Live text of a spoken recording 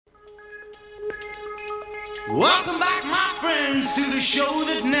Welcome back, my friends, to the show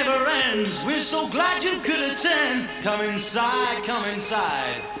that never ends. We're so glad you could attend. Come inside, come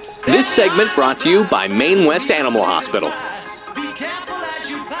inside. This segment brought to you by Maine West Animal Hospital. Be careful as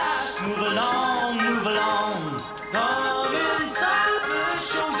you pass. Move along, move along. Come inside, the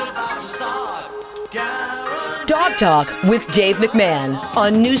show's about to start. Dog Talk with Dave McMahon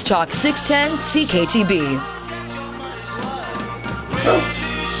on News Talk 610 CKTB.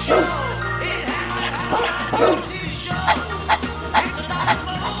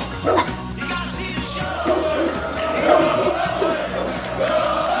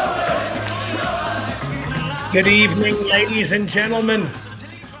 Good evening, ladies and gentlemen,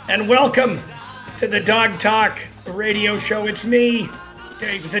 and welcome to the Dog Talk radio show. It's me,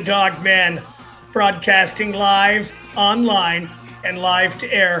 Dave the Dog Man, broadcasting live, online, and live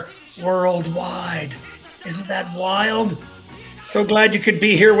to air worldwide. Isn't that wild? So glad you could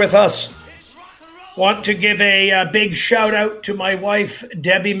be here with us. Want to give a big shout out to my wife,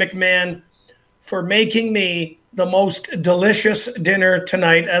 Debbie McMahon, for making me the most delicious dinner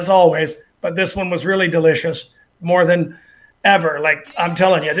tonight, as always. But this one was really delicious, more than ever. Like, I'm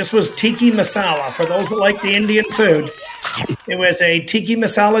telling you, this was tiki masala. For those that like the Indian food, it was a tiki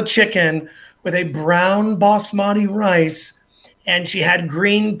masala chicken with a brown basmati rice, and she had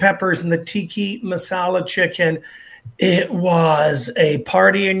green peppers in the tiki masala chicken. It was a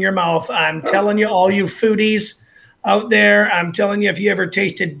party in your mouth. I'm telling you, all you foodies out there, I'm telling you, if you ever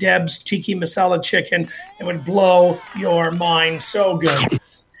tasted Deb's tiki masala chicken, it would blow your mind. So good.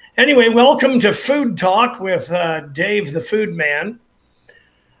 Anyway, welcome to Food Talk with Dave the Food Man.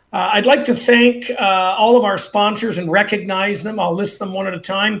 I'd like to thank all of our sponsors and recognize them. I'll list them one at a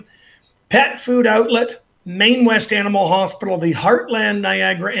time. Pet Food Outlet, Maine West Animal Hospital, the Heartland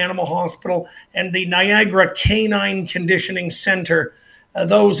Niagara Animal Hospital, and the Niagara Canine Conditioning Center.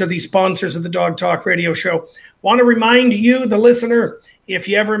 Those are the sponsors of the Dog Talk radio show. Want to remind you, the listener, if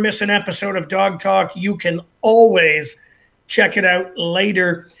you ever miss an episode of Dog Talk, you can always check it out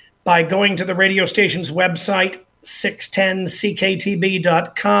later by going to the radio station's website,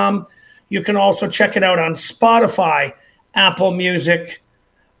 610cktb.com. You can also check it out on Spotify, Apple Music,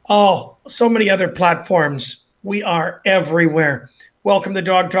 so many other platforms. We are everywhere. Welcome to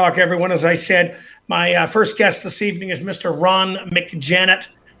Dog Talk, everyone. As I said, my first guest this evening is Mr. Ron McJanet.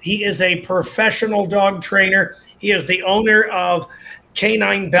 He is a professional dog trainer. He is the owner of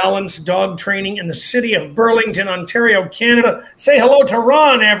Canine Balance Dog Training in the city of Burlington, Ontario, Canada. Say hello to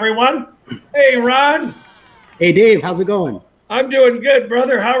Ron, everyone. Hey, Ron. Hey, Dave. How's it going? I'm doing good,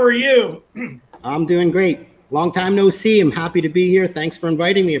 brother. How are you? I'm doing great. Long time no see. I'm happy to be here. Thanks for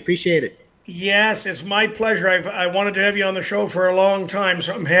inviting me. Appreciate it. Yes, it's my pleasure. I wanted to have you on the show for a long time,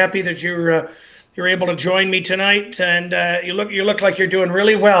 so I'm happy that you're able to join me tonight. And you look like you're doing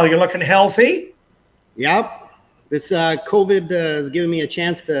really well. You're looking healthy. Yep. This COVID has given me a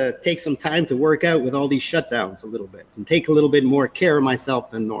chance to take some time to work out with all these shutdowns a little bit and take a little bit more care of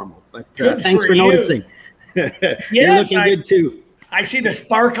myself than normal. But thanks for noticing. Yes, you're looking good too. I see the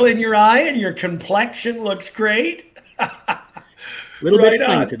sparkle in your eye and your complexion looks great. A little bit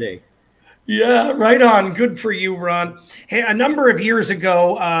sun today. Yeah, right on. Good for you, Ron. Hey, a number of years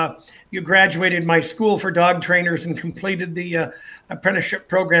ago, you graduated my school for dog trainers and completed the apprenticeship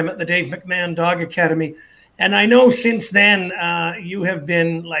program at the Dave McMahon Dog Academy. And I know since then you have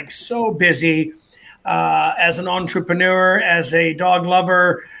been like so busy as an entrepreneur, as a dog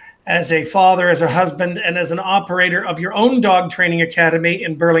lover, as a father, as a husband, and as an operator of your own dog training academy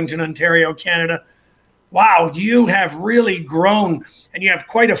in Burlington, Ontario, Canada. Wow, you have really grown and you have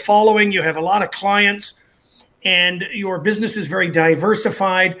quite a following. You have a lot of clients and your business is very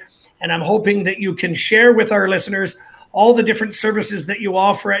diversified. And I'm hoping that you can share with our listeners all the different services that you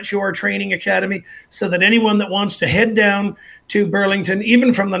offer at your training academy so that anyone that wants to head down to Burlington,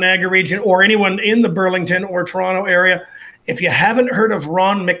 even from the Niagara region or anyone in the Burlington or Toronto area, if you haven't heard of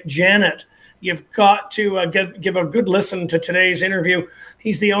Ron McJanet, you've got to give a good listen to today's interview.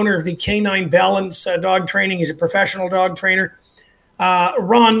 He's the owner of the Canine Balance Dog Training. He's a professional dog trainer.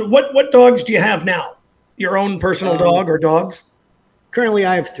 Ron, what dogs do you have now? Your own personal dog or dogs? Currently,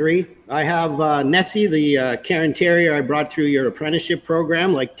 I have 3. I have Nessie, the Cairn Terrier I brought through your apprenticeship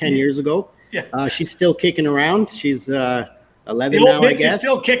program like 10 years ago. Yeah. She's still kicking around. She's 11 now, I guess. She's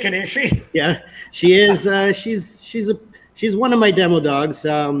still kicking, is she? Yeah, she is. She's one of my demo dogs.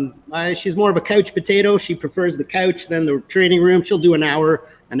 She's more of a couch potato. She prefers the couch than the training room. She'll do an hour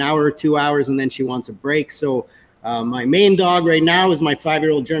or 2 hours, and then she wants a break. So my main dog right now is my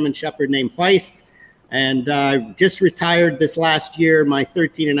 5-year-old German Shepherd named Feist. And just retired this last year, my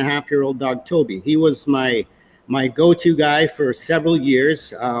 13-and-a-half-year-old dog, Toby. He was my my go-to guy for several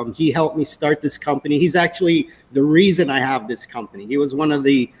years. He helped me start this company. He's actually the reason I have this company. He was one of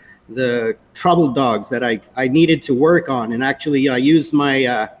the troubled dogs that I needed to work on. And actually I used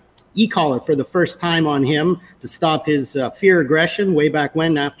my e-collar for the first time on him to stop his fear aggression way back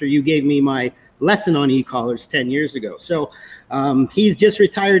when, after you gave me my lesson on e-collars 10 years ago. So he's just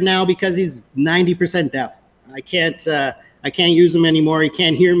retired now because he's 90% deaf. I can't use him anymore. He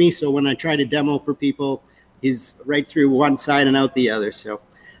can't hear me. So when I try to demo for people, he's right through one side and out the other. So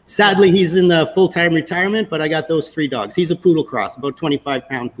sadly, he's in the full-time retirement, but I got those 3 dogs. He's a poodle cross, about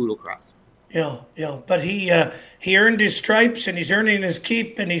 25-pound poodle cross. Yeah. But he earned his stripes and he's earning his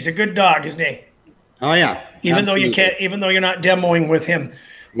keep, and he's a good dog, isn't he? Oh yeah. Even though you're not demoing with him.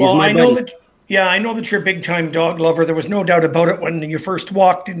 Well, I know that you're a big time dog lover. There was no doubt about it when you first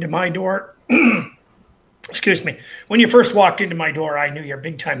walked into my door. Excuse me. When you first walked into my door, I knew you're a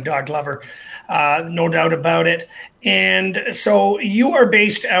big time dog lover. No doubt about it. And so you are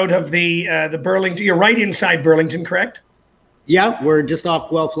based out of the Burlington. You're right inside Burlington, correct? Yeah, we're just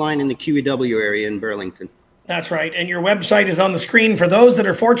off Guelph Line in the QEW area in Burlington. That's right. And your website is on the screen for those that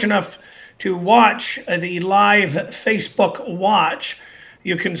are fortunate enough to watch the live Facebook watch.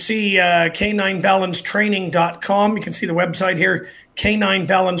 You can see K9BalanceTraining.com. You can see the website here,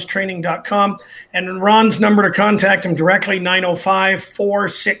 K9BalanceTraining.com. And Ron's number to contact him directly,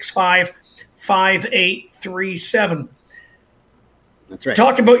 905-465-5837. That's right.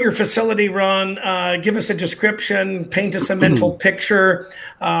 Talk about your facility, Ron. Give us a description, paint us a mental picture.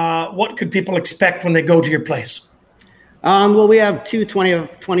 What could people expect when they go to your place? Well, we have two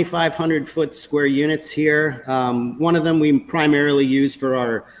 2,500-foot square units here. One of them we primarily use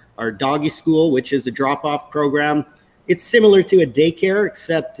for our doggy school, which is a drop-off program. It's similar to a daycare,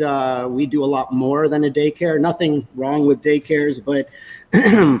 except we do a lot more than a daycare. Nothing wrong with daycares, but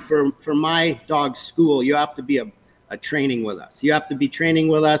for my dog's school, you have to be a training with us. You have to be training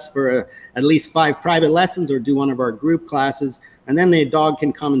with us for at least 5 private lessons or do one of our group classes. And then the dog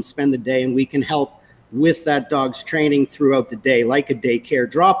can come and spend the day, and we can help with that dog's training throughout the day, like a daycare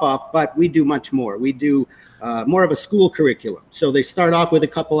drop-off, but we do much more. We do more of a school curriculum. So they start off with a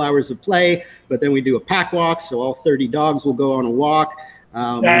couple hours of play, but then we do a pack walk, so all 30 dogs will go on a walk.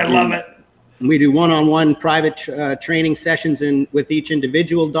 I love it. We do one-on-one private training sessions with each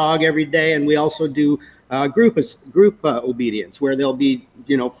individual dog every day, and we also do group obedience, where there'll be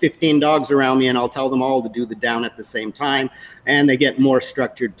 15 dogs around me, and I'll tell them all to do the down at the same time, and they get more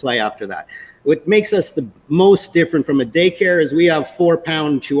structured play after that. What makes us the most different from a daycare is we have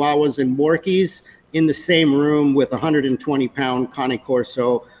 4-pound Chihuahuas and Morkies in the same room with 120-pound Cane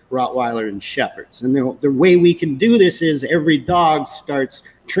Corso, Rottweiler, and Shepherds. And the way we can do this is every dog starts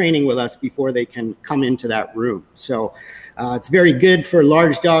training with us before they can come into that room. So it's very good for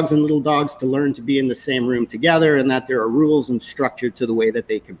large dogs and little dogs to learn to be in the same room together, and that there are rules and structure to the way that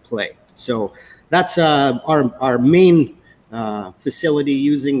they can play. So that's our main facility.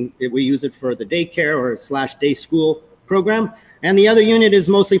 We use it for the daycare or / day school program. And the other unit is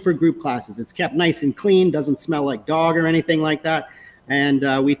mostly for group classes. It's kept nice and clean, doesn't smell like dog or anything like that.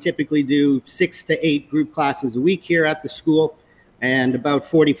 And we typically do 6 to 8 group classes a week here at the school, and about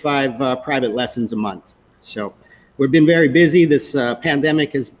 45 private lessons a month. So we've been very busy. This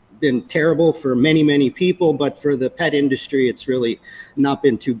pandemic has been terrible for many, many people, but for the pet industry, it's really not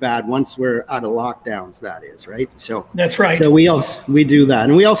been too bad once we're out of lockdowns, that is, right? So that's right. So we do that.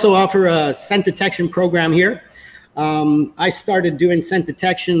 And we also offer a scent detection program here. I started doing scent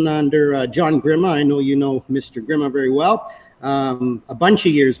detection under John Grima. I know you know Mr. Grima very well. A bunch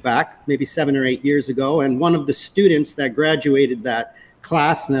of years back, maybe 7 or 8 years ago. And one of the students that graduated that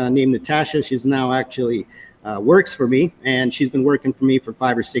class, named Natasha, she's now actually works for me, and she's been working for me for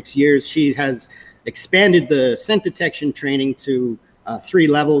 5 or 6 years. She has expanded the scent detection training to 3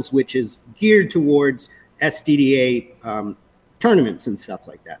 levels, which is geared towards SDDA tournaments and stuff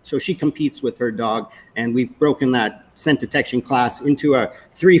like that. So she competes with her dog, and we've broken that scent detection class into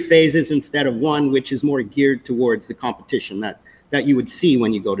 3 phases instead of 1, which is more geared towards the competition that you would see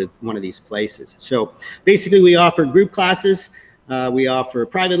when you go to one of these places. So basically we offer group classes, we offer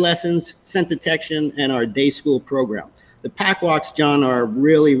private lessons, scent detection, and our day school program. The pack walks, John, are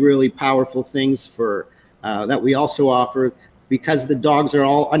really, really powerful things for that we also offer. Because the dogs are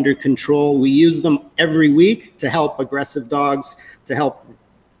all under control, we use them every week to help aggressive dogs, to help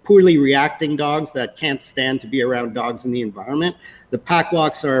poorly reacting dogs that can't stand to be around dogs in the environment. The pack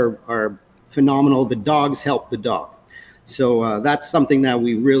walks are phenomenal. The dogs help the dog. So that's something that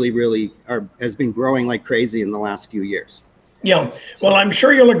we really, really has been growing like crazy in the last few years. Yeah, well, I'm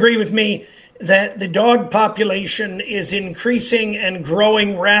sure you'll agree with me that the dog population is increasing and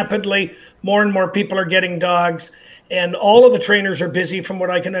growing rapidly, More and more people are getting dogs, and all of the trainers are busy from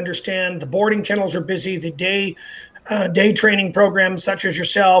what I can understand. The boarding kennels are busy, the day training programs such as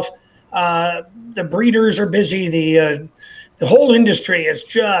yourself, the breeders are busy, the whole industry is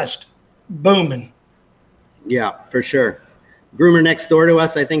just booming. Yeah, for sure. Groomer next door to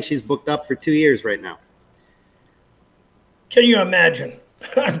us, I think she's booked up for 2 years right now. Can you imagine?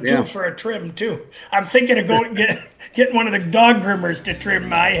 I'm due for a trim too. I'm thinking of going get one of the dog groomers to trim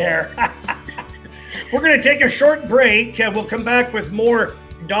my hair. We're going to take a short break. We'll come back with more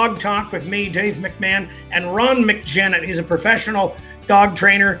Dog Talk with me, Dave McMahon, and Ron McJennet. He's a professional dog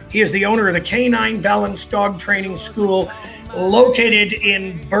trainer. He is the owner of the Canine Balance Dog Training School, located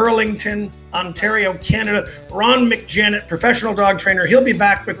in Burlington, Ontario, Canada. Ron McJennet, professional dog trainer. He'll be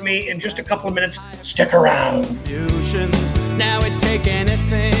back with me in just a couple of minutes. Stick around. Now it take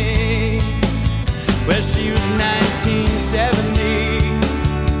anything. Well, she was 1970,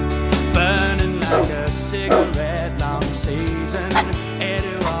 burning like a cigarette, long season.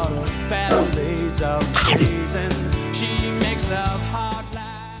 Into all the families of reasons. She makes love hard like.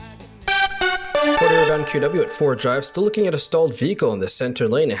 Port Airbound QW at 4 Drive, still looking at a stalled vehicle in the center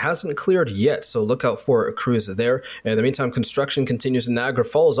lane. It hasn't cleared yet, so look out for a crews there. In the meantime, construction continues in Niagara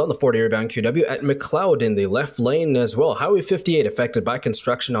Falls on the Fort Airbound QW at McLeod in the left lane as well. Highway 58 affected by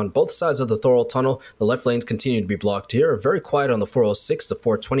construction on both sides of the Thorold Tunnel. The left lanes continue to be blocked here. Very quiet on the 406, the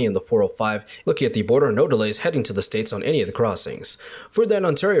 420, and the 405. Looking at the border, no delays heading to the States on any of the crossings. Foodland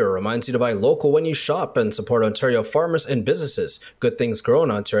Ontario reminds you to buy local when you shop and support Ontario farmers and businesses. Good things grow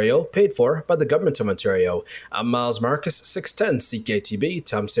in Ontario, paid for by the Government of Ontario. I'm Miles Marcus, 610 CKTB.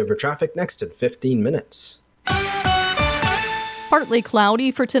 Time saver traffic next in 15 minutes. Partly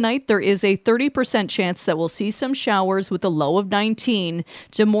cloudy for tonight. There is a 30% chance that we'll see some showers with a low of 19.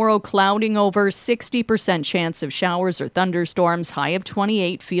 Tomorrow, clouding over, 60% chance of showers or thunderstorms, high of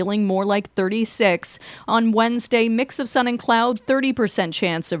 28, feeling more like 36. On Wednesday, mix of sun and cloud, 30%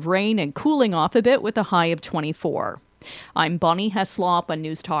 chance of rain and cooling off a bit with a high of 24. I'm Bonnie Heslop on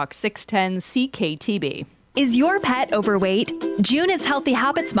News Talk 610 CKTB. Is your pet overweight? June is Healthy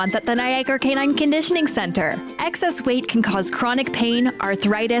Habits Month at the Niagara Canine Conditioning Center. Excess weight can cause chronic pain,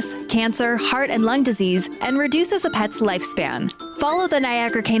 arthritis, cancer, heart and lung disease, and reduces a pet's lifespan. Follow the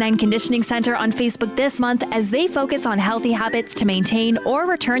Niagara Canine Conditioning Center on Facebook this month as they focus on healthy habits to maintain or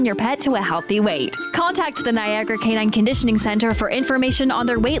return your pet to a healthy weight. Contact the Niagara Canine Conditioning Center for information on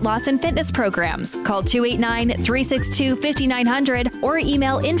their weight loss and fitness programs. Call 289-362-5900 or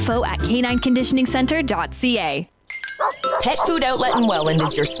email info@canineconditioningcenter.ca. Pet Food Outlet in Welland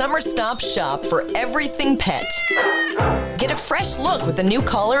is your summer stop shop for everything pet. Get a fresh look with a new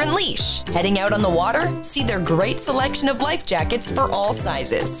collar and leash. Heading out on the water? See their great selection of life jackets for all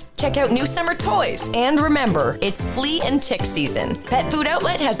sizes. Check out new summer toys. And remember, it's flea and tick season. Pet Food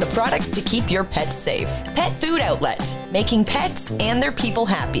Outlet has the products to keep your pets safe. Pet Food Outlet, making pets and their people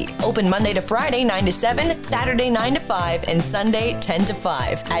happy. Open Monday to Friday, 9 to 7, Saturday, 9 to 5, and Sunday, 10 to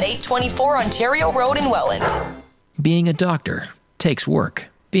 5 at 824 Ontario Road in Welland. Being a doctor takes work.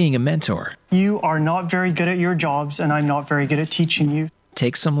 Being a mentor. You are not very good at your jobs, and I'm not very good at teaching you.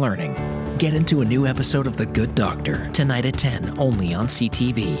 Takes some learning. Get into a new episode of The Good Doctor tonight at 10, only on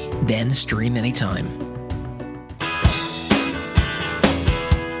CTV. Then stream anytime.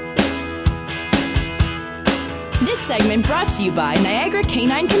 This segment brought to you by Niagara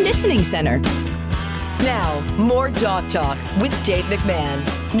Canine Conditioning Center. Now, more Dog Talk with Dave McMahon.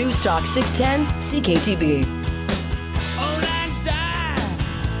 News Talk 610 CKTB.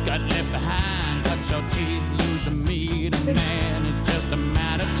 Got left behind, cut your teeth, lose your meat, and man, it's just a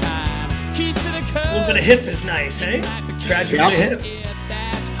matter of time. Keys to the code. A little bit of hip is nice, eh? Tragically hip.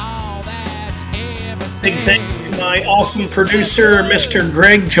 Big thank you to my awesome producer, Mr.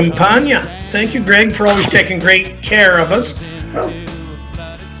 Greg Campagna. Thank you, Greg, for always taking great care of us.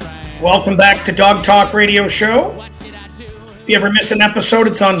 Welcome back to Dog Talk Radio Show. If you ever miss an episode,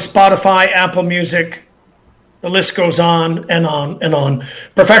 it's on Spotify, Apple Music. The list goes on and on and on.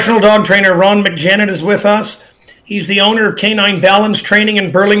 Professional dog trainer Ron McJennet is with us. He's the owner of Canine Balance Training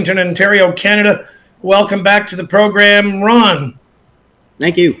in Burlington, Ontario, Canada. Welcome back to the program, Ron.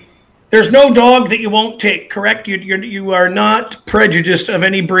 Thank you. There's no dog that you won't take, correct? You are not prejudiced of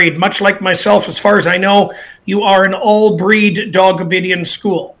any breed. Much like myself, as far as I know, you are an all-breed dog obedience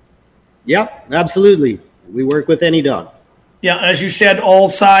school. Yep, absolutely. We work with any dog. Yeah, as you said, all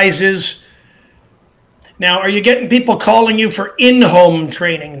sizes. Now, are you getting people calling you for in-home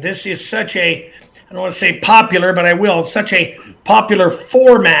training? This is such a, I don't want to say popular, but I will, such a popular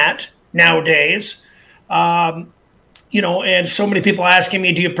format nowadays. And so many people asking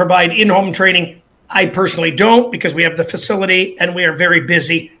me, do you provide in-home training? I personally don't, because we have the facility and we are very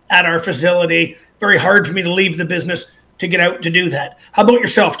busy at our facility. Very hard for me to leave the business to get out to do that. How about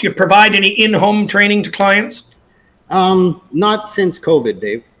yourself? Do you provide any in-home training to clients? Not since COVID,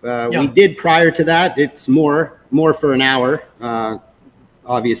 Dave. We did prior to that. It's more for an hour,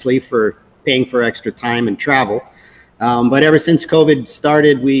 obviously, for paying for extra time and travel. But ever since COVID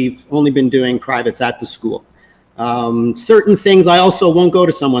started, we've only been doing privates at the school. Certain things, I also won't go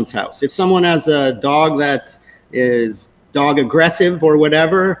to someone's house. If someone has a dog that is dog aggressive or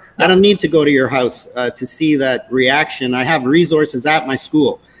whatever, I don't need to go to your house to see that reaction. I have resources at my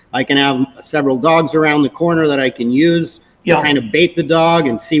school. I can have several dogs around the corner that I can use to kind of bait the dog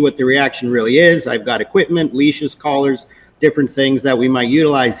and see what the reaction really is. I've got equipment, leashes, collars, different things that we might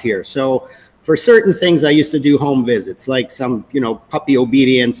utilize here. So for certain things, I used to do home visits, like some, puppy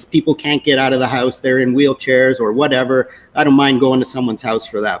obedience. People can't get out of the house. They're in wheelchairs or whatever. I don't mind going to someone's house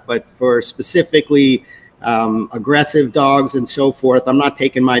for that. But for specifically aggressive dogs and so forth, I'm not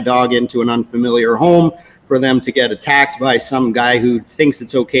taking my dog into an unfamiliar home for them to get attacked by some guy who thinks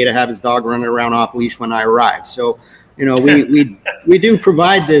it's okay to have his dog running around off leash when I arrive. So, we do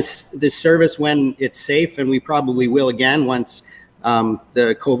provide this service when it's safe, and we probably will again once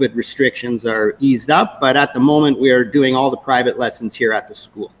the COVID restrictions are eased up. But at the moment, we are doing all the private lessons here at the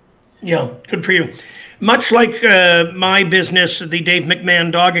school. Yeah, good for you. Much like my business, the Dave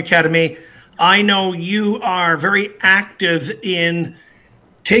McMahon Dog Academy, I know you are very active in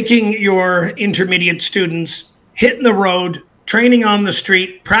taking your intermediate students, hitting the road, training on the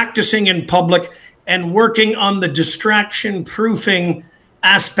street, practicing in public, and working on the distraction proofing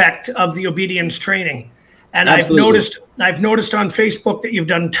aspect of the obedience training. And Absolutely. I've noticed on Facebook that you've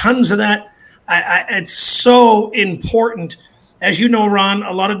done tons of that. It's so important. As you know, Ron,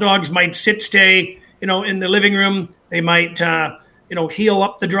 a lot of dogs might stay, in the living room. They might, heel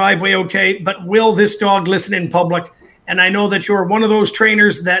up the driveway. Okay. But will this dog listen in public? And I know that you're one of those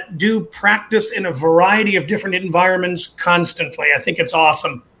trainers that do practice in a variety of different environments constantly. I think it's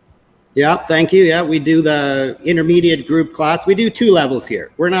awesome. Yeah, thank you. Yeah, we do the intermediate group class. We do 2 levels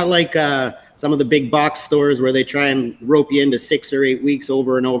here. We're not like some of the big box stores where they try and rope you into 6 or 8 weeks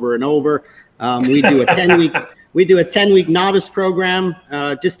over and over and over. We do a 10-week novice program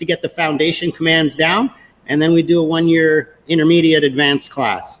just to get the foundation commands down. And then we do a 1-year intermediate advanced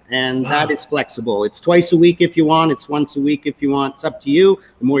class, and that is flexible. It's twice a week if you want. It's once a week if you want. It's up to you.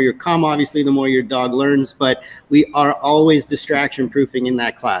 The more you come, obviously, the more your dog learns. But we are always distraction proofing in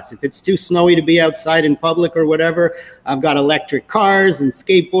that class. If it's too snowy to be outside in public or whatever, I've got electric cars and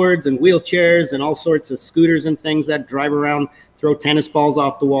skateboards and wheelchairs and all sorts of scooters and things that drive around, throw tennis balls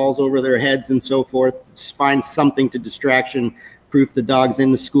off the walls over their heads and so forth. Just find something to distraction proof the dogs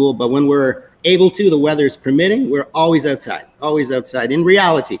in the school. But when we're able to, the weather's permitting, we're always outside in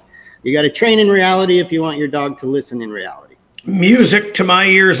reality. You got to train in reality if you want your dog to listen in reality. Music to my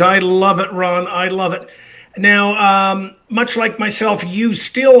ears. I love it, Ron. I love it. Now, much like myself, you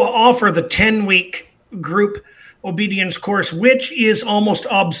still offer the 10-week group obedience course, which is almost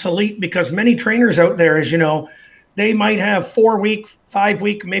obsolete because many trainers out there, as you know, they might have 4-week,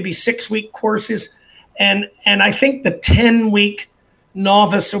 5-week, maybe 6-week courses. And I think the 10-week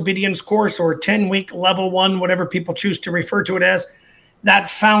novice obedience course or 10-week level 1, whatever people choose to refer to it as, that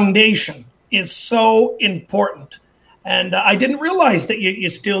foundation is so important. And I didn't realize that you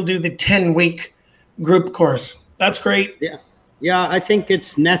still do the 10-week group course. That's great. Yeah, I think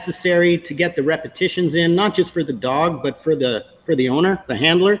it's necessary to get the repetitions in, not just for the dog, but for the owner, the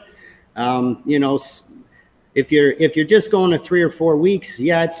handler. If you're just going to 3 or 4 weeks,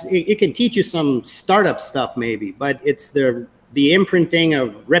 it can teach you some startup stuff maybe, but it's the imprinting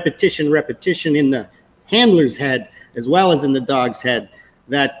of repetition in the handler's head as well as in the dog's head,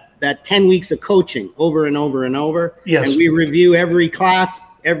 that 10 weeks of coaching over and over and over. Yes. And we review every class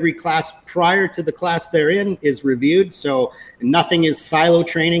prior to the class they're in is reviewed. So nothing is silo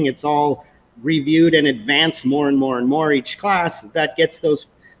training. It's all reviewed and advanced more and more and more each class. That gets those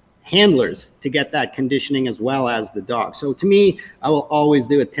handlers to get that conditioning as well as the dog. So to me, I will always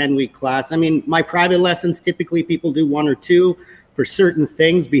do a 10-week class. I mean, my private lessons, typically people do 1 or 2 for certain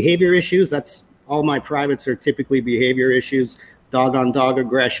things, behavior issues. That's all my privates are typically behavior issues, dog on dog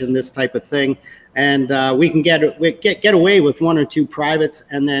aggression, this type of thing. And we can get away with 1 or 2 privates,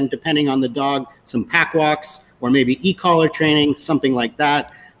 and then depending on the dog, some pack walks or maybe e-collar training, something like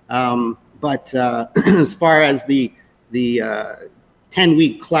that. But as far as the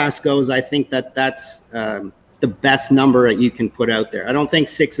 10-week class goes, I think that's the best number that you can put out there. I don't think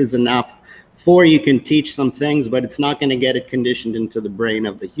 6 is enough. 4, you can teach some things, but it's not going to get it conditioned into the brain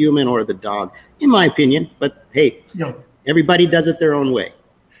of the human or the dog, in my opinion. But hey, everybody does it their own way.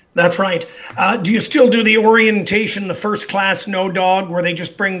 That's right. Do you still do the orientation, the first class no dog, where they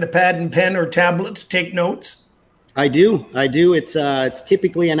just bring the pad and pen or tablet to take notes? I do. It's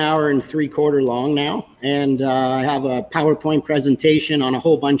typically an hour and 3/4 long now, and I have a PowerPoint presentation on a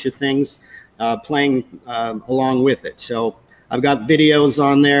whole bunch of things playing along with it. So I've got videos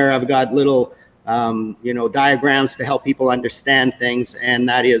on there. I've got little diagrams to help people understand things, and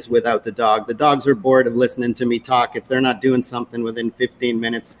that is without the dog. The dogs are bored of listening to me talk. If they're not doing something within 15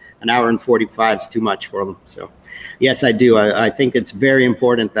 minutes, an hour and 45 is too much for them. So yes, I do. I think it's very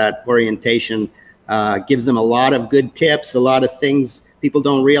important that orientation gives them a lot of good tips, a lot of things people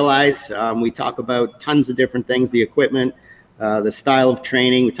don't realize. We talk about tons of different things, the equipment, the style of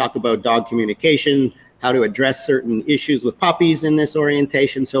training. We talk about dog communication, how to address certain issues with puppies in this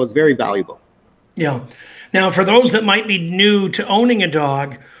orientation. So it's very valuable. Yeah. Now, for those that might be new to owning a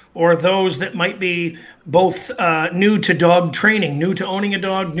dog, or those that might be both new to dog training, new to owning a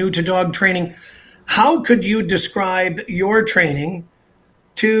dog, new to dog training, how could you describe your training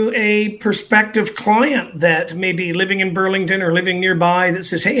to a prospective client that may be living in Burlington or living nearby that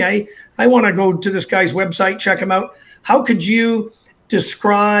says, hey, I want to go to this guy's website, check him out? How could you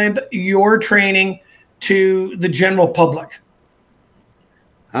describe your training to the general public?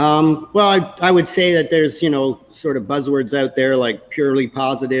 Well, I would say that there's, sort of buzzwords out there like purely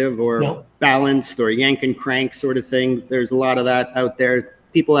positive or balanced or yank and crank sort of thing. There's a lot of that out there.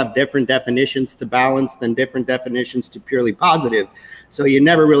 People have different definitions to balanced and different definitions to purely positive. So you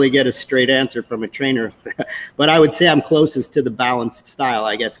never really get a straight answer from a trainer. But I would say I'm closest to the balanced style.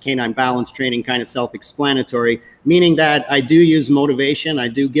 I guess canine balance training, kind of self-explanatory, meaning that I do use motivation. I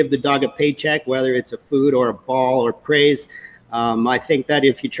do give the dog a paycheck, whether it's a food or a ball or praise. I think that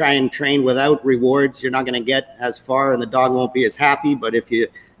if you try and train without rewards, you're not going to get as far and the dog won't be as happy. But if you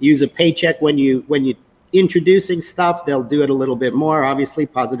use a paycheck when you introducing stuff, they'll do it a little bit more, obviously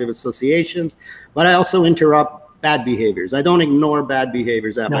positive associations. But I also interrupt bad behaviors. I don't ignore bad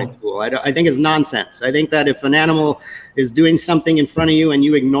behaviors at my school. I think it's nonsense. I think that if an animal is doing something in front of you and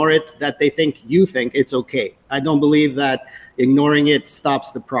you ignore it, that you think it's okay. I don't believe that ignoring it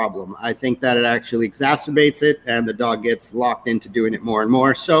stops the problem. I think that it actually exacerbates it and the dog gets locked into doing it more and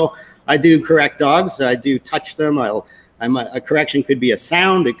more. So I do correct dogs. I do touch them. A correction could be a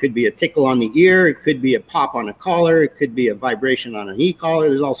sound. It could be a tickle on the ear. It could be a pop on a collar. It could be a vibration on an e-collar.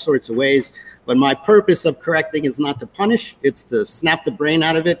 There's all sorts of ways. But my purpose of correcting is not to punish. It's to snap the brain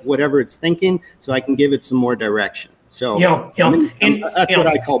out of it, whatever it's thinking, so I can give it some more direction. So that's what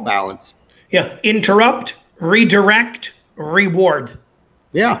I call balance. Yeah. Interrupt, redirect, reward.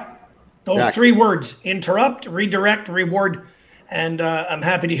 Yeah. Those three words: interrupt, redirect, reward. And I'm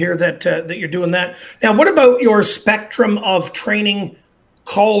happy to hear that you're doing that. Now, what about your spectrum of training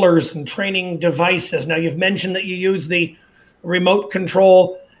collars and training devices? Now, you've mentioned that you use the remote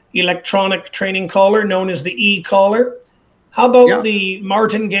control electronic training collar known as the e-collar. How about the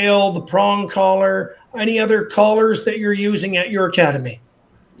martingale, the prong collar, any other collars that you're using at your academy?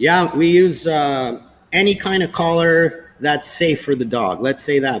 Yeah, we use any kind of collar that's safe for the dog. Let's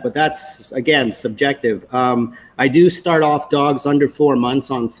say that, but that's again subjective. I do start off dogs under 4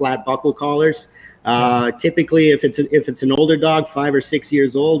 months on flat buckle collars. Typically, if it's an older dog, 5 or 6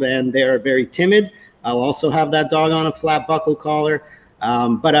 years old, and they're very timid, I'll also have that dog on a flat buckle collar.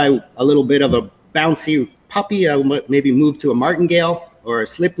 But a little bit of a bouncy puppy, I would maybe move to a martingale or a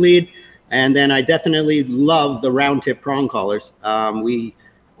slip lead. And then I definitely love the round tip prong collars.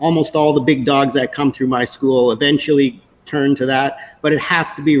 Almost all the big dogs that come through my school eventually turn to that, but it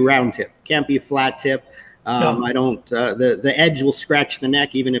has to be round tip. Can't be a flat tip. I don't, the edge will scratch the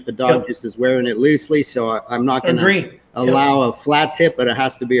neck even if a dog just is wearing it loosely. So I'm not going to allow a flat tip, but it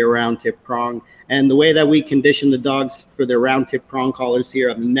has to be a round tip prong. And the way that we condition the dogs for their round tip prong collars here,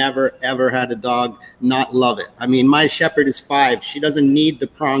 I've never, ever had a dog not love it. I mean, my Shepherd is 5. She doesn't need the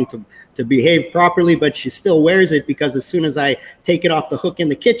prong to behave properly, but she still wears it because as soon as I take it off the hook in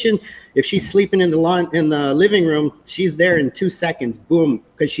the kitchen, if she's sleeping in the living room, she's there in 2 seconds, boom,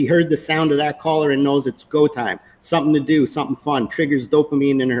 because she heard the sound of that collar and knows it's go time. Something to do, something fun, triggers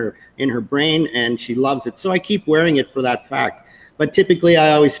dopamine in her brain, and she loves it. So I keep wearing it for that fact. But typically,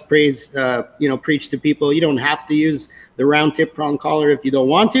 I always preach to people, you don't have to use the round tip prong collar if you don't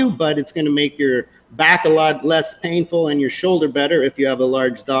want to, but it's going to make your back a lot less painful and your shoulder better if you have a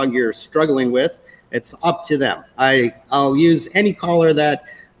large dog you're struggling with. It's up to them. I'll use any collar that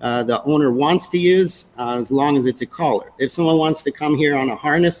the owner wants to use as long as it's a collar. If someone wants to come here on a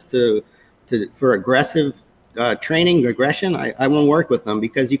harness for aggressive training, aggression, I won't work with them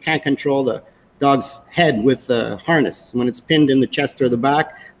because you can't control the dog's head with the harness. When it's pinned in the chest or the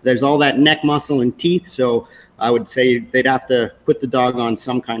back, there's all that neck muscle and teeth. So I would say they'd have to put the dog on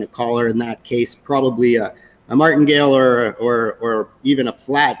some kind of collar. In that case, probably a martingale or even a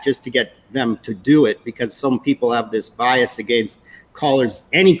flat, just to get them to do it, because some people have this bias against collars,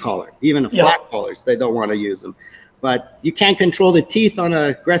 any collar, even flat collars. They don't want to use them. But you can't control the teeth on an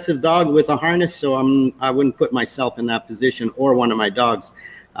aggressive dog with a harness, so I wouldn't put myself in that position or one of my dogs.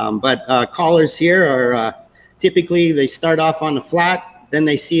 But collars here are typically, they start off on the flat, then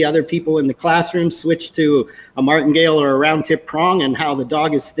they see other people in the classroom switch to a martingale or a round tip prong, and how the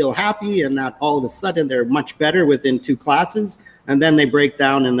dog is still happy, and that all of a sudden they're much better within 2 classes, and then they break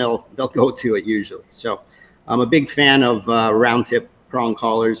down and they'll go to it usually. So I'm a big fan of round tip prong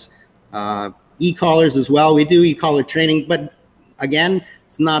collars, e-collars as well. We do e-collar training, but again,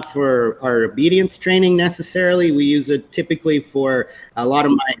 it's not for our obedience training necessarily. We use it typically for a lot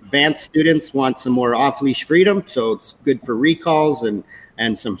of my advanced students want some more off-leash freedom, so it's good for recalls and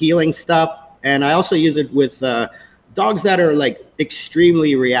some healing stuff. And I also use it with dogs that are like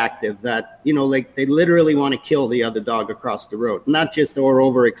extremely reactive, that, you know, like they literally want to kill the other dog across the road, not just or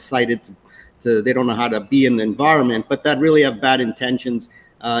overexcited to they don't know how to be in the environment, but that really have bad intentions.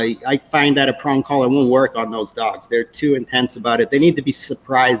 I find that a prong collar won't work on those dogs. They're too intense about it. They need to be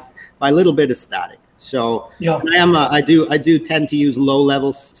surprised by a little bit of static. So I do tend to use low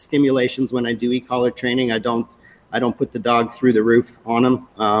level stimulations when I do e-collar training. I don't put the dog through the roof on them.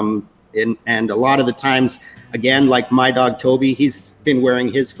 And a lot of the times, again, like my dog Toby, he's been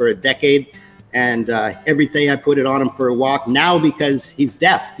wearing his for a decade, and every day I put it on him for a walk. Now, because he's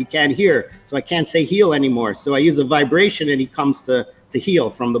deaf, he can't hear, so I can't say heel anymore. So I use a vibration, and he comes to heel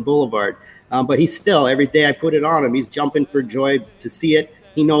from the boulevard. But he's still, every day I put it on him, he's jumping for joy to see it.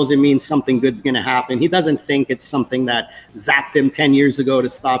 He knows it means something good's going to happen. He doesn't think it's something that zapped him 10 years ago to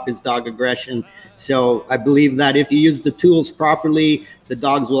stop his dog aggression. So I believe that if you use the tools properly, the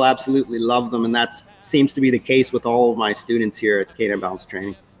dogs will absolutely love them. And that seems to be the case with all of my students here at Canine Balance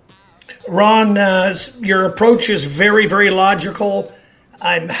Training. Ron, your approach is very, very logical.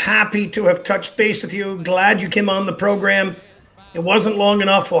 I'm happy to have touched base with you. Glad you came on the program. It wasn't long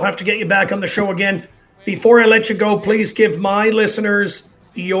enough. We'll have to get you back on the show again. Before I let you go, please give my listeners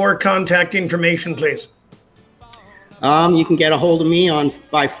your contact information, please. You can get a hold of me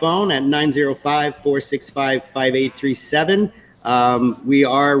by phone at 905-465-5837.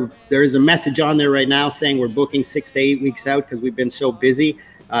 There is a message on there right now saying we're booking 6 to 8 weeks out because we've been so busy.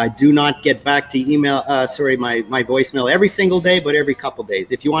 Do not get back to my voicemail every single day, but every couple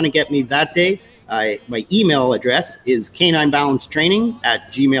days. If you want to get me that day, my email address is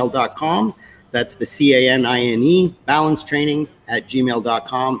caninebalancetraining@gmail.com. That's the CANINE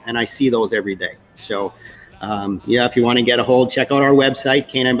balancetraining@gmail.com. And I see those every day. So, if you want to get a hold, check out our website,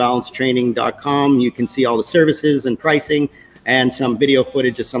 caninebalancetraining.com. You can see all the services and pricing, and some video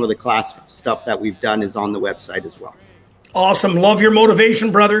footage of some of the class stuff that we've done is on the website as well. Awesome. Love your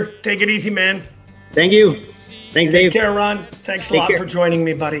motivation, brother. Take it easy, man. Thank you. Thanks, Dave. Take care, Ron. Thanks a lot for joining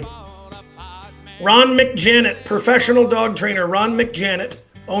me, buddy. Ron McJanet, professional dog trainer. Ron McJanet,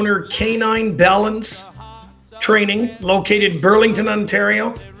 owner Canine Balance Training, located Burlington,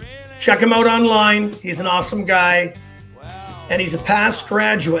 Ontario. Check him out online. He's an awesome guy, and he's a past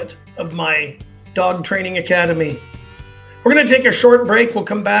graduate of my dog training academy. We're going to take a short break. We'll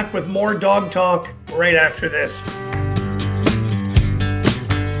come back with more dog talk right after this.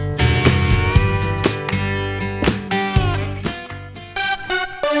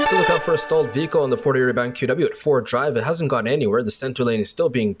 Look out for a stalled vehicle on the 40-area bound QW at Ford Drive. It hasn't gone anywhere. The center lane is still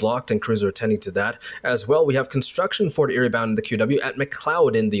being blocked, and crews are attending to that. As well, we have construction 40-area bound in the QW at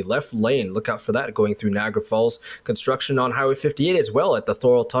McLeod in the left lane. Look out for that going through Niagara Falls. Construction on Highway 58 as well at the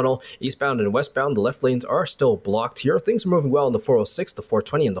Thorold Tunnel. Eastbound and westbound, the left lanes are still blocked here. Things are moving well in the 406, the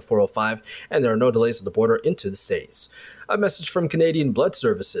 420, and the 405, and there are no delays at the border into the States. A message from Canadian Blood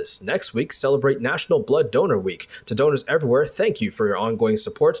Services. Next week, celebrate National Blood Donor Week. To donors everywhere, thank you for your ongoing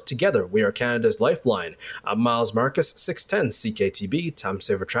support. Together, we are Canada's lifeline. I'm Miles Marcus, 610 CKTB, Time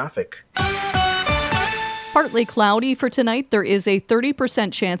Saver Traffic. Partly cloudy for tonight. There is a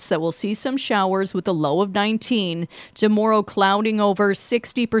 30% chance that we'll see some showers with a low of 19. Tomorrow, clouding over,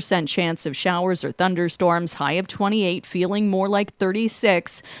 60% chance of showers or thunderstorms, high of 28, feeling more like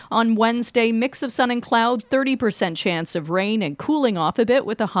 36. On Wednesday, mix of sun and cloud, 30% chance of rain and cooling off a bit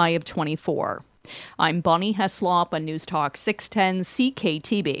with a high of 24. I'm Bonnie Heslop on News Talk 610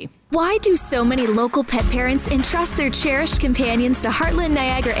 CKTB. Why do so many local pet parents entrust their cherished companions to Heartland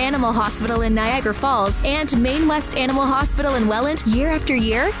Niagara Animal Hospital in Niagara Falls and Maine West Animal Hospital in Welland year after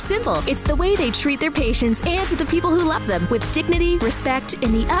year? Simple. It's the way they treat their patients and the people who love them with dignity, respect,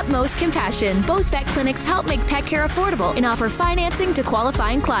 and the utmost compassion. Both vet clinics help make pet care affordable and offer financing to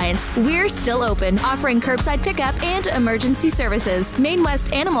qualifying clients. We're still open, offering curbside pickup and emergency services. Maine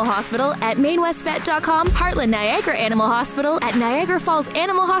West Animal Hospital at mainwestvet.com, Heartland Niagara Animal Hospital at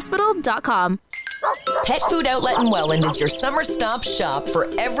NiagaraFallsAnimalHospital.com. Pet Food Outlet in Welland is your summer stop shop for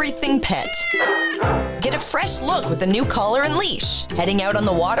everything pet. Get a fresh look with a new collar and leash. Heading out on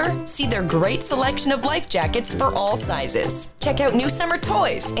the water? See their great selection of life jackets for all sizes. Check out new summer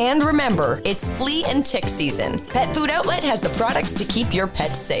toys. And remember, it's flea and tick season. Pet Food Outlet has the products to keep your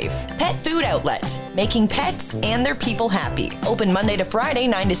pets safe. Pet Food Outlet, making pets and their people happy. Open Monday to Friday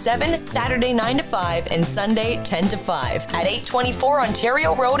 9 to 7, Saturday 9 to 5, and Sunday 10 to 5 at 824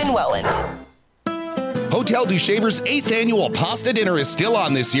 Ontario Road in Welland. Hotel du Shaver's 8th annual pasta dinner is still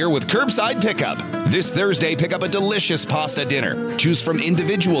on this year with curbside pickup. This Thursday, pick up a delicious pasta dinner. Choose from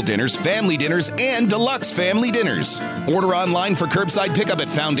individual dinners, family dinners, and deluxe family dinners. Order online for curbside pickup at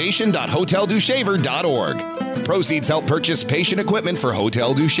foundation.hoteldushaver.org. Proceeds help purchase patient equipment for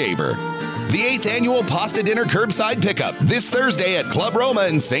Hotel du Shaver. The 8th annual pasta dinner curbside pickup this Thursday at Club Roma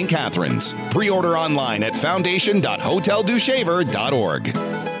in St. Catharines. Pre-order online at foundation.hoteldushaver.org.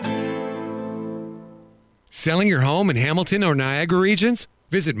 Selling your home in Hamilton or Niagara regions?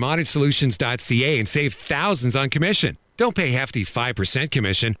 Visit MortgageSolutions.ca and save thousands on commission. Don't pay hefty 5%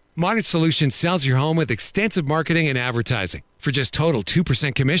 commission. Mortgage Solutions sells your home with extensive marketing and advertising for just total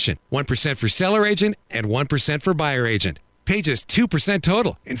 2% commission, 1% for seller agent and 1% for buyer agent. Pay just 2%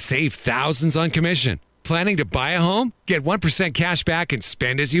 total and save thousands on commission. Planning to buy a home? Get 1% cash back and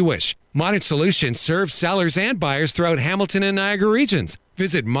spend as you wish. Mortgage Solutions serves sellers and buyers throughout Hamilton and Niagara regions.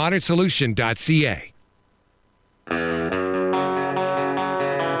 Visit MortgageSolutions.ca.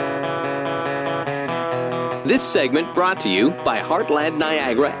 This segment brought to you by Heartland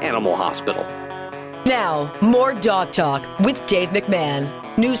Niagara Animal Hospital. Now, more Dog Talk with Dave McMahon.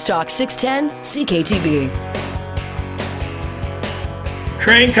 News Talk 610 CKTV.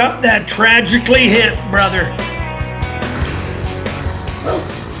 Crank up that tragically hip, brother.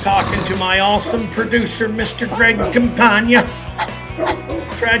 Talking to my awesome producer, Mr. Greg Campagna.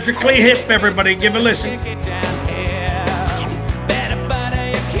 Tragically hip, everybody. Give a listen.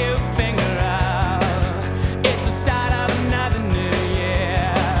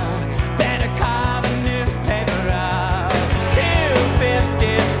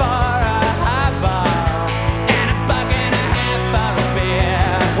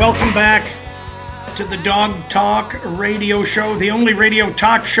 Welcome back to the Dog Talk radio show, the only radio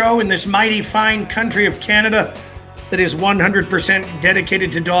talk show in this mighty fine country of Canada that is 100%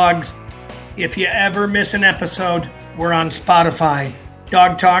 dedicated to dogs. If you ever miss an episode, we're on Spotify.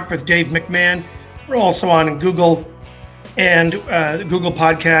 Dog Talk with Dave McMahon. We're also on Google and Google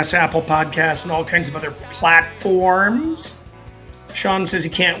Podcasts, Apple Podcasts, and all kinds of other platforms. Sean says he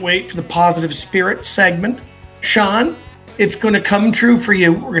can't wait for the Positive Spirit segment. Sean, it's going to come true for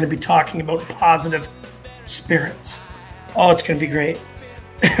you. We're going to be talking about positive spirits. Oh, it's going to be great.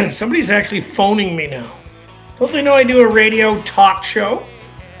 Somebody's actually phoning me now. Don't they know I do a radio talk show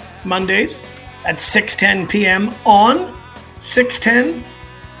Mondays at 6:10 p.m. on 6:10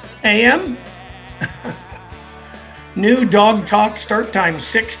 a.m.? New Dog Talk start time,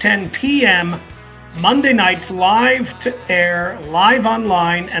 6:10 p.m. Monday nights, live to air, live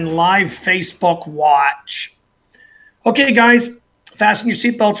online, and live Facebook watch. Okay, guys, fasten your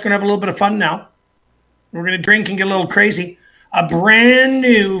seatbelts. We're going to have a little bit of fun now. We're going to drink and get a little crazy. A brand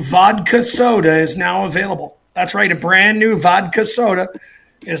new vodka soda is now available. That's right, a brand new vodka soda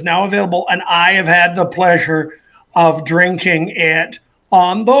is now available, and I have had the pleasure of drinking it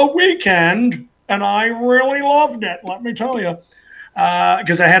on the weekend, and I really loved it, let me tell you,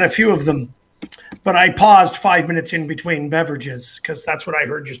 because I had a few of them. But I paused 5 minutes in between beverages because that's what I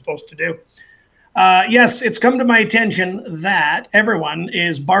heard you're supposed to do. Yes, it's come to my attention that everyone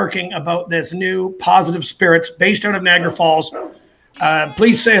is barking about this new Positive Spirits based out of Niagara Falls.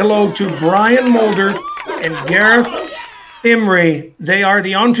 Please say hello to Brian Mulder and Gareth Imrie. They are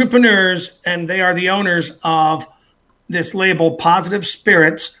the entrepreneurs and they are the owners of this label, Positive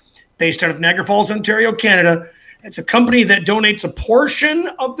Spirits, based out of Niagara Falls, Ontario, Canada. It's a company that donates a portion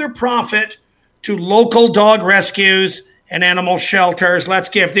of their profit to local dog rescues and animal shelters. Let's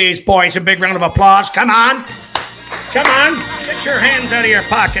give these boys a big round of applause. Come on. Come on. Get your hands out of your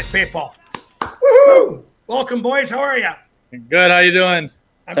pocket, people. Woohoo! Welcome, boys. How are you? Good. How you doing?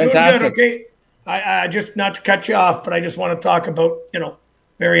 I'm fantastic. Doing good. Okay. I just, not to cut you off, but I just want to talk about,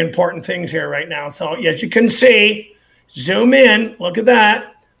 the very important things here right now. So as you can see, zoom in, look at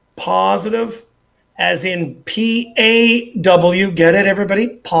that. Positive, as in P-A-W, get it, everybody?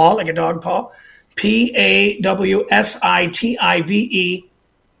 Paw, like a dog paw. P-A-W-S-I-T-I-V-E.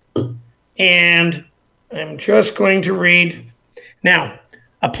 And I'm just going to read. Now,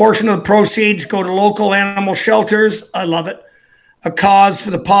 a portion of the proceeds go to local animal shelters. I love it. A cause for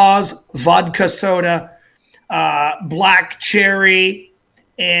the paws, vodka soda, black cherry.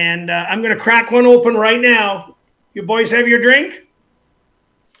 And I'm going to crack one open right now. You boys have your drink?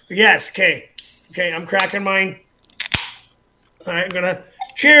 Yes, okay. Okay, I'm cracking mine. All right, I'm going to.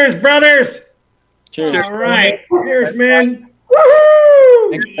 Cheers, brothers. Cheers. All right. Cheers, man.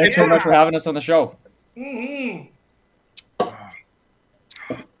 Woohoo! Thanks very much for having us on the show. Mm-hmm.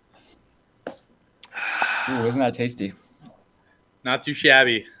 Ooh, isn't that tasty? Not too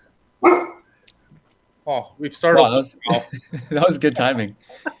shabby. Oh, we've started. Wow, that was good timing.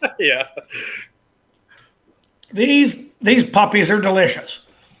 Yeah. These puppies are delicious.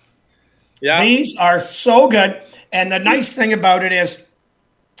 Yeah. These are so good. And the nice thing about it is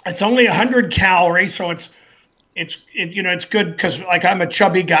it's only 100 calories, so it's good because like I'm a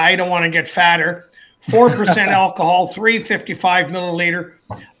chubby guy, I don't want to get fatter. 4% alcohol, 355 milliliter.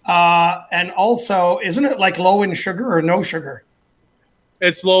 And also, isn't it like low in sugar or no sugar?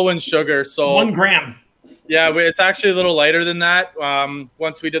 It's low in sugar. So 1 gram. Yeah, it's actually a little lighter than that.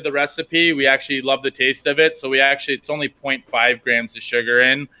 Once we did the recipe, we actually love the taste of it. So it's only 0.5 grams of sugar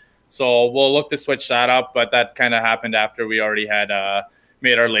in. So we'll look to switch that up, but that kind of happened after we already had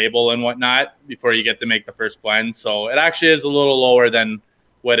made our label and whatnot before you get to make the first blend. So it actually is a little lower than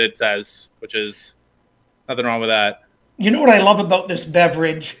what it says, which is nothing wrong with that. You know what I love about this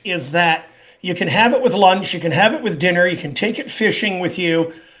beverage is that you can have it with lunch, you can have it with dinner, you can take it fishing with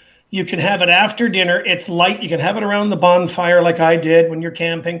you, you can have it after dinner. It's light, you can have it around the bonfire like I did when you're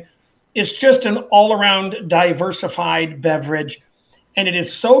camping. It's just an all-around diversified beverage, and it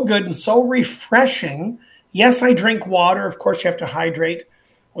is so good and so refreshing. Yes, I drink water. Of course, you have to hydrate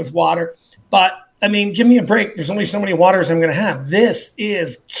with water, but I mean, give me a break. There's only so many waters I'm going to have. This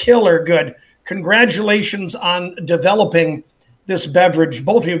is killer good. Congratulations on developing this beverage.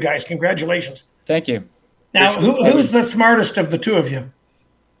 Both of you guys, congratulations. Thank you. Now, who's the smartest of the two of you?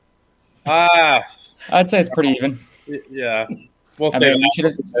 I'd say it's pretty even. Yeah. We'll I say mean, you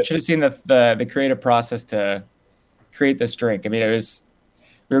should have seen the creative process to create this drink. I mean,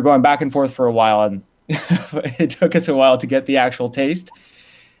 we were going back and forth for a while, and it took us a while to get the actual taste.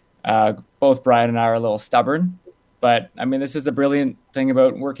 Both Brian and I are a little stubborn, but I mean, this is the brilliant thing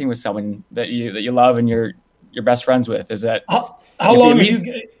about working with someone that you love and you're best friends with. Is that how long have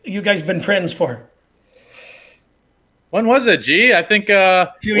you guys been friends for? When was it, G? I think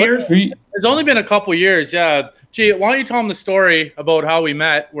a few years. It's only been a couple years. Yeah. G, why don't you tell them the story about how we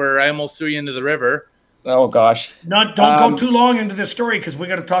met, where I almost threw you into the river? Oh gosh. Don't go too long into this story because we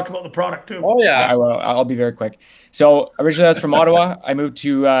got to talk about the product too. Oh yeah. I will. I'll be very quick. So originally I was from Ottawa. I moved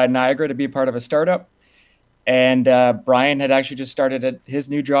to Niagara to be a part of a startup, and Brian had actually just started at his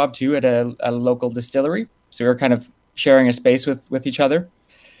new job too at a local distillery. So we were kind of sharing a space with each other,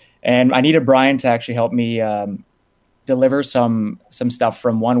 and I needed Brian to actually help me deliver some stuff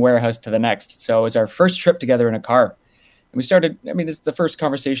from one warehouse to the next. So it was our first trip together in a car, and we started. I mean, it's the first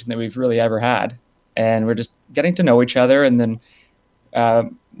conversation that we've really ever had. And we're just getting to know each other. And then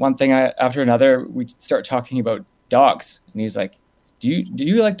one thing after another, we start talking about dogs. And he's like, do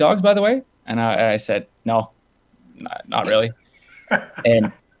you like dogs, by the way? And I said, no, not really.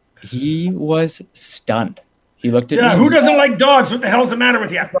 And he was stunned. He looked at me. Who doesn't like dogs? What the hell's the matter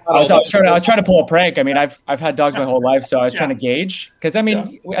with you? I was trying to pull a prank. I mean, I've had dogs my whole life, so I was trying to gauge. Because, I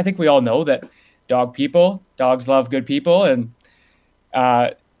mean, I think we all know that dogs love good people. And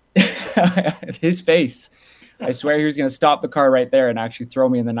his face, I swear he was going to stop the car right there and actually throw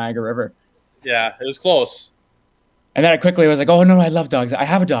me in the Niagara River. Yeah, it was close. And then I quickly was like, oh no, I love dogs. I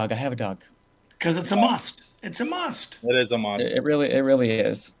have a dog. Because it's a must. It's a must. It is a must. It really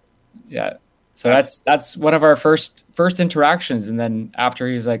is. Yeah. So that's one of our first interactions. And then after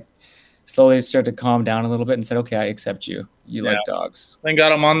he's like slowly started to calm down a little bit and said, okay, I accept you. You like dogs. Then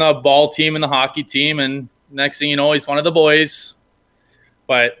got him on the ball team and the hockey team. And next thing you know, he's one of the boys.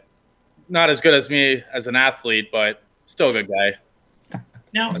 But not as good as me as an athlete, but still a good guy.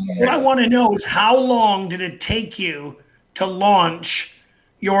 Now, what I want to know is how long did it take you to launch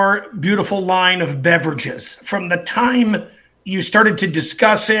your beautiful line of beverages? From the time you started to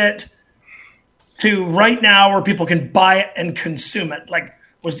discuss it to right now where people can buy it and consume it? Like,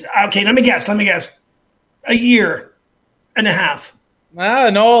 let me guess. A year and a half.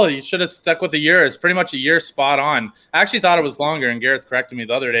 No, you should have stuck with a year. It's pretty much a year spot on. I actually thought it was longer, and Gareth corrected me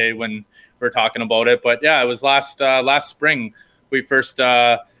the other day when we were talking about it. But yeah, it was last spring we first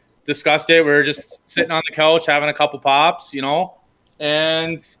discussed it. We were just sitting on the couch having a couple pops,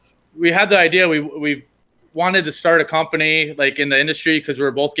 and we had the idea. We wanted to start a company like in the industry because we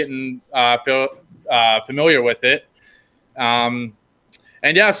were both getting familiar with it.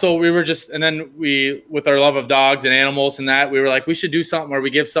 And yeah, so we were and then with our love of dogs and animals and that, we were like, we should do something where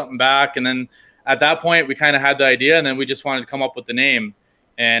we give something back. And then at that point, we kind of had the idea, and then we just wanted to come up with the name.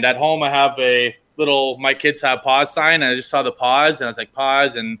 And at home, I have my kids have pause sign, and I just saw the pause, and I was like,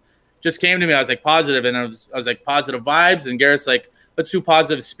 pause, and just came to me. I was like, positive, and I was like, positive vibes. And Garrett's like, let's do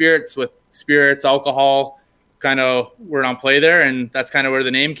positive spirits with spirits, alcohol, kind of word on play there. And that's kind of where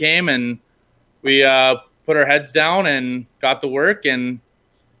the name came. And we put our heads down and got the work, and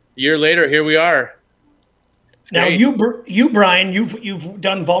a year later, here we are. It's now, great. you, Brian, you've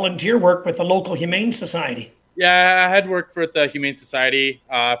done volunteer work with the local Humane Society. Yeah, I had worked for the Humane Society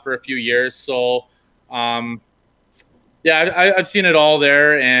for a few years. So, yeah, I've seen it all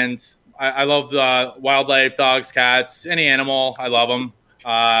there, and I love the wildlife, dogs, cats, any animal. I love them.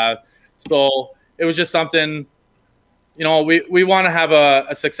 So it was just something. We want to have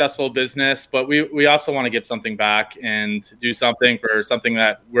a successful business, but we also want to give something back and do something for something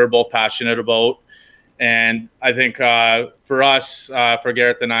that we're both passionate about. And I think for us, for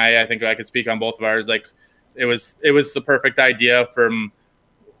Gareth and I think I could speak on both of ours. Like it was the perfect idea from,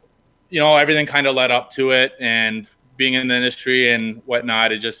 everything kind of led up to it, and being in the industry and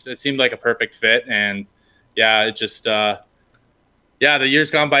whatnot. It seemed like a perfect fit. And yeah, the year's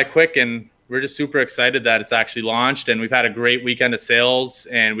gone by quick, and we're just super excited that it's actually launched, and we've had a great weekend of sales,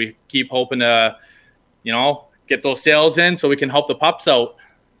 and we keep hoping to, get those sales in so we can help the pups out.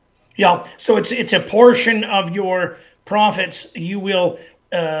 Yeah. So it's a portion of your profits you will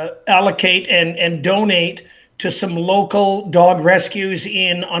allocate and donate to some local dog rescues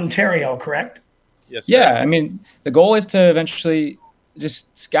in Ontario, correct? Yes, sir. Yeah. I mean, the goal is to eventually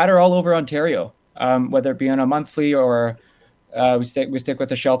just scatter all over Ontario, whether it be on a monthly or we stick with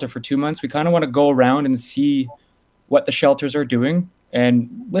the shelter for 2 months. We kind of want to go around and see what the shelters are doing and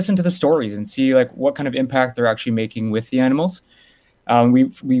listen to the stories and see like what kind of impact they're actually making with the animals.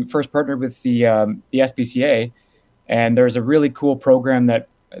 We first partnered with the SPCA, and there's a really cool program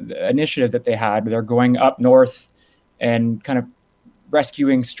initiative that they had. They're going up north and kind of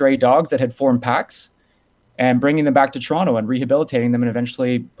rescuing stray dogs that had formed packs and bringing them back to Toronto and rehabilitating them and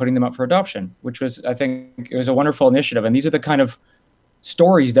eventually putting them up for adoption, which was, I think, it was a wonderful initiative. And these are the kind of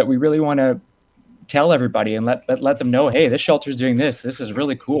stories that we really want to tell everybody and let them know, hey, this shelter's doing this. This is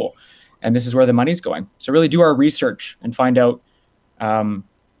really cool. And this is where the money's going. So really do our research and find out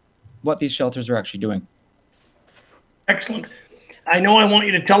what these shelters are actually doing. Excellent. I know I want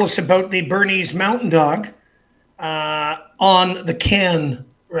you to tell us about the Bernese Mountain Dog on the can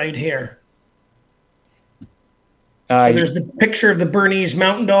right here. So there's the picture of the Bernese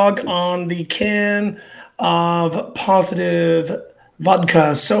Mountain Dog on the can of Positive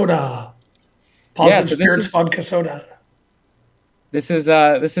Vodka Soda. Positive Spirits Vodka Soda. This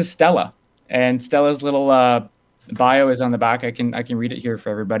is Stella, and Stella's little bio is on the back. I can read it here for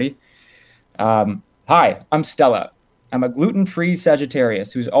everybody. Hi, I'm Stella. I'm a gluten-free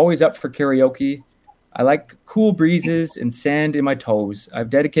Sagittarius who's always up for karaoke. I like cool breezes and sand in my toes. I've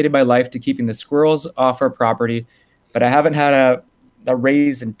dedicated my life to keeping the squirrels off our property, but I haven't had a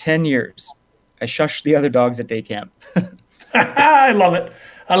raise in 10 years. I shush the other dogs at day camp. I love it.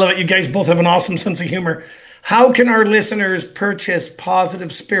 I love it. You guys both have an awesome sense of humor. How can our listeners purchase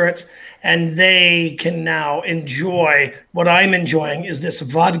Positive Spirits and they can now enjoy what I'm enjoying is this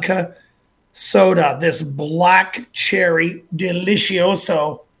vodka soda, this black cherry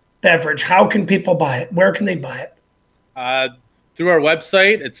delicioso beverage. How can people buy it? Where can they buy it? Through our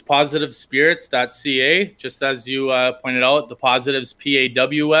website. It's positivespirits.ca. Just as you pointed out, the positives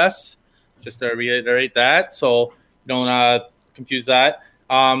PAWS. Just to reiterate that, so you don't confuse that.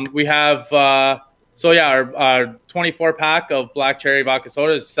 We have our 24 pack of black cherry vodka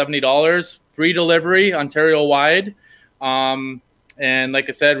soda is $70, free delivery Ontario wide. And like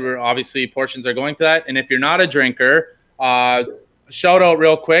I said, we're obviously portions are going to that. And if you're not a drinker, shout out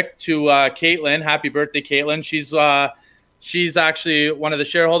real quick to Caitlin. Happy birthday, Caitlin. She's actually one of the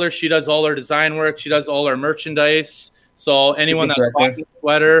shareholders. She does all our design work. She does all our merchandise. So anyone that's bought the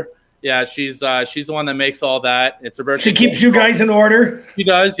sweater, yeah, she's the one that makes all that. It's her birthday. She keeps you guys in order. She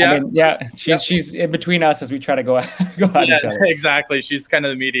does, yeah. I mean, she's in between us as we try to go at each other. Exactly. She's kind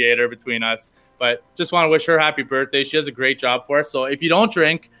of the mediator between us. But just want to wish her happy birthday. She does a great job for us. So if you don't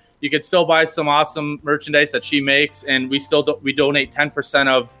drink, you could still buy some awesome merchandise that she makes, and we donate 10%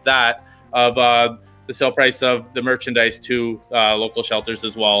 of that of the sale price of the merchandise to local shelters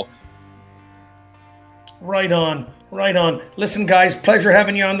as well. Right on. Listen, guys, pleasure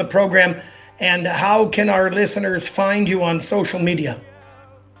having you on the program. And how can our listeners find you on social media?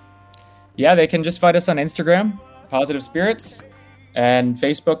 Yeah, they can just find us on Instagram, Positive Spirits, and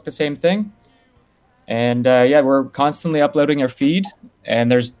Facebook, the same thing. And we're constantly uploading our feed.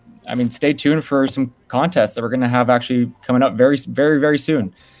 And stay tuned for some contests that we're going to have actually coming up very, very, very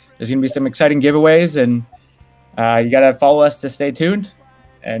soon. There's going to be some exciting giveaways, and you got to follow us to stay tuned,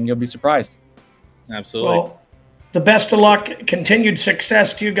 and you'll be surprised. Absolutely. Well, the best of luck, continued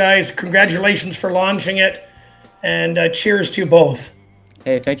success to you guys. Congratulations for launching it, and cheers to you both.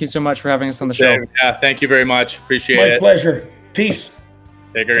 Hey, thank you so much for having us on the show. Yeah, thank you very much. Appreciate it. My pleasure. Peace.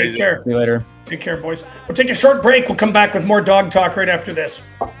 Take it easy. Care. See you later. Take care, boys. We'll take a short break. We'll come back with more dog talk right after this.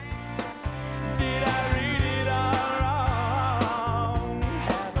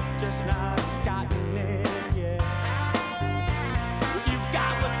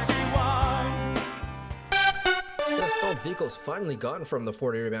 Vehicles finally gone from the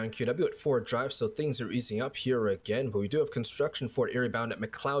Fort Erie bound QW at Ford Drive, so things are easing up here again, but we do have construction Fort Erie bound at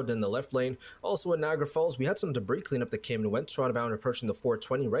McLeod in the left lane. Also at Niagara Falls, we had some debris cleanup that came and went. Toronto bound approaching the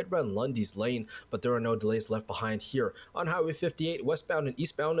 420 right around Lundy's Lane, but there are no delays left behind here. On Highway 58 westbound and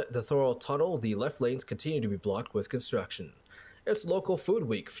eastbound, the Thorold Tunnel, the left lanes continue to be blocked with construction. It's Local Food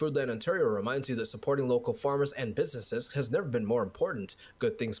Week. Foodland Ontario reminds you that supporting local farmers and businesses has never been more important.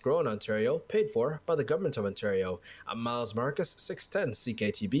 Good things grow in Ontario, paid for by the Government of Ontario. I'm Miles Marcus, 610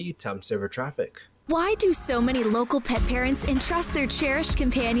 CKTB, Time Saver Traffic. Why do so many local pet parents entrust their cherished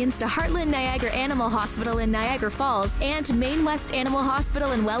companions to Heartland Niagara Animal Hospital in Niagara Falls and Maine West Animal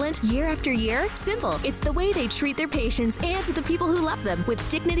Hospital in Welland year after year? Simple. It's the way they treat their patients and the people who love them with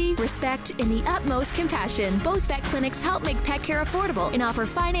dignity, respect, and the utmost compassion. Both vet clinics help make pet care affordable and offer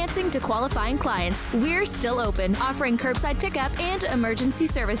financing to qualifying clients. We're still open, offering curbside pickup and emergency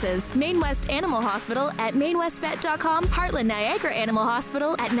services. Maine West Animal Hospital at mainwestvet.com, Heartland Niagara Animal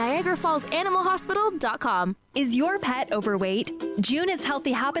Hospital at Niagara Falls Animal Hospital. Is your pet overweight? June is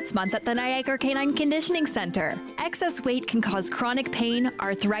Healthy Habits Month at the Niagara Canine Conditioning Center. Excess weight can cause chronic pain,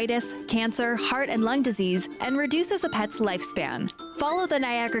 arthritis, cancer, heart and lung disease, and reduces a pet's lifespan. Follow the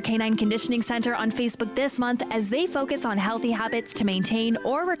Niagara Canine Conditioning Center on Facebook this month as they focus on healthy habits to maintain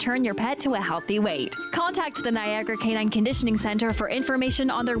or return your pet to a healthy weight. Contact the Niagara Canine Conditioning Center for information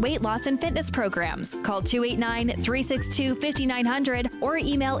on their weight loss and fitness programs. Call 289-362-5900 or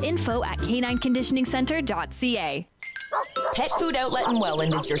email info@canineconditioningcenter.ca. Pet Food Outlet in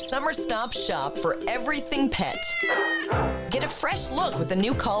Welland is your summer stop shop for everything pet. Get a fresh look with a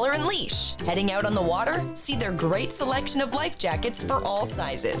new collar and leash. Heading out on the water? See their great selection of life jackets for all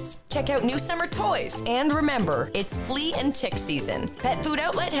sizes. Check out new summer toys. And remember, it's flea and tick season. Pet Food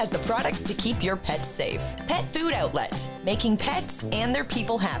Outlet has the products to keep your pets safe. Pet Food Outlet, making pets and their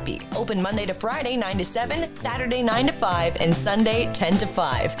people happy. Open Monday to Friday 9 to 7, Saturday 9 to 5, and Sunday 10 to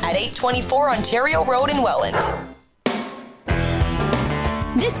 5 at 824 Ontario Road in Welland.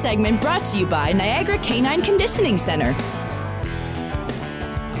 This segment brought to you by Niagara Canine Conditioning Center.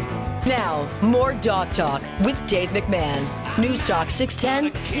 Now, more Dog Talk with Dave McMahon. News Talk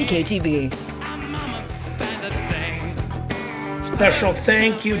 610 CKTB. Special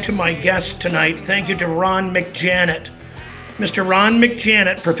thank you to my guest tonight. Thank you to Ron McJanet. Mr. Ron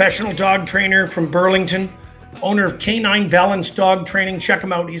McJanet, professional dog trainer from Burlington, owner of Canine Balance Dog Training. Check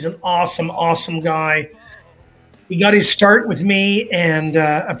him out. He's an awesome, awesome guy. He got his start with me and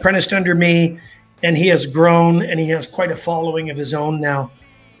apprenticed under me, and he has grown, and he has quite a following of his own now.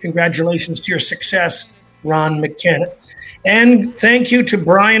 Congratulations to your success, Ron McJanet. And thank you to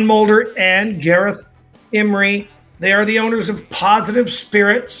Brian Mulder and Gareth Imrie. They are the owners of Positive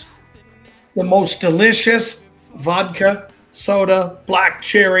Spirits, the most delicious vodka, soda, black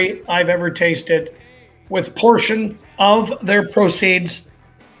cherry I've ever tasted, with portion of their proceeds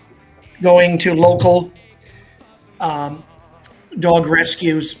going to local dog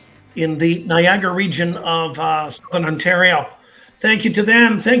rescues in the Niagara region of Southern Ontario. Thank you to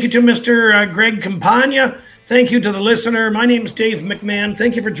them. Thank you to Mr. Greg Campagna. Thank you to the listener. My name is Dave McMahon.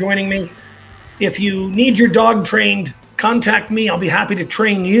 Thank you for joining me. If you need your dog trained, contact me. I'll be happy to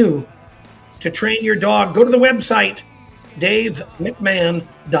train you to train your dog. Go to the website,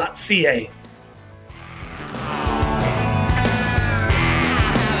 davemcmahon.ca.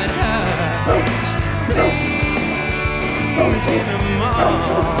 Always give them all.